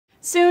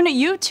Soon,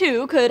 you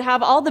too could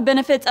have all the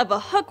benefits of a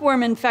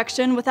hookworm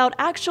infection without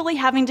actually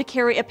having to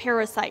carry a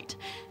parasite.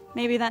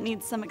 Maybe that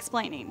needs some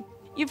explaining.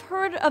 You've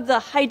heard of the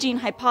hygiene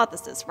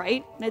hypothesis,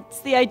 right?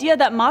 It's the idea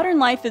that modern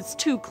life is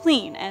too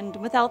clean, and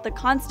without the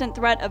constant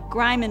threat of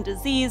grime and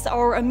disease,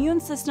 our immune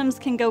systems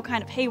can go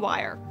kind of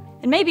haywire.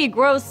 It may be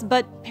gross,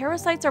 but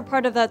parasites are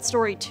part of that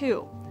story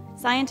too.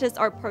 Scientists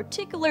are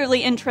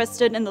particularly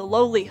interested in the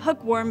lowly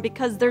hookworm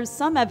because there's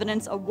some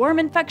evidence a worm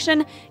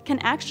infection can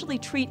actually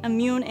treat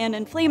immune and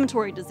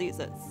inflammatory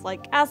diseases,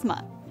 like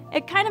asthma.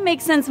 It kind of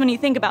makes sense when you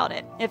think about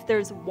it. If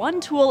there's one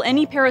tool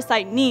any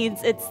parasite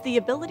needs, it's the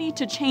ability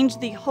to change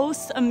the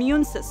host's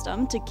immune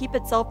system to keep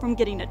itself from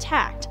getting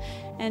attacked,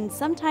 and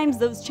sometimes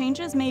those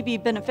changes may be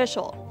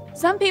beneficial.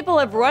 Some people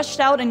have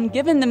rushed out and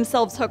given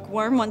themselves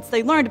hookworm once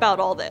they learned about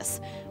all this.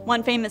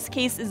 One famous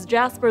case is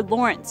Jasper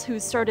Lawrence, who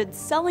started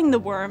selling the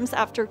worms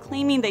after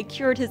claiming they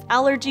cured his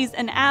allergies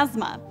and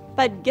asthma.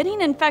 But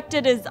getting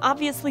infected is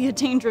obviously a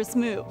dangerous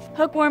move.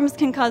 Hookworms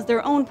can cause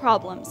their own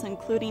problems,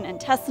 including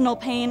intestinal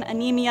pain,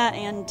 anemia,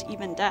 and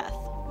even death.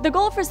 The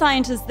goal for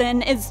scientists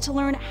then is to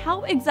learn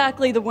how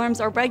exactly the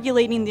worms are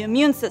regulating the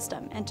immune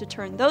system and to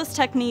turn those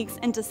techniques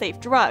into safe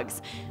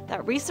drugs.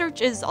 That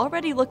research is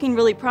already looking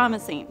really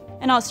promising.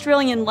 An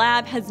Australian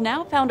lab has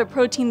now found a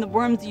protein the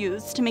worms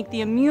use to make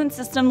the immune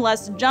system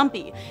less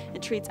jumpy.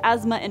 It treats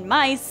asthma in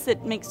mice,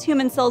 it makes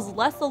human cells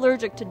less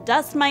allergic to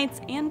dust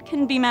mites, and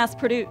can be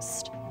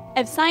mass-produced.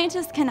 If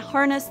scientists can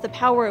harness the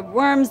power of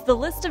worms, the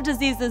list of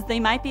diseases they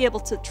might be able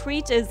to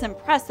treat is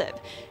impressive.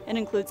 It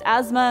includes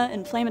asthma,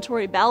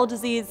 inflammatory bowel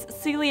disease,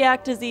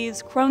 celiac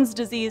disease, Crohn's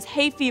disease,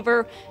 hay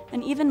fever,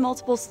 and even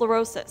multiple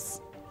sclerosis.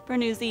 For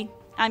Newsy,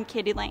 I'm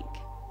Katie Lank.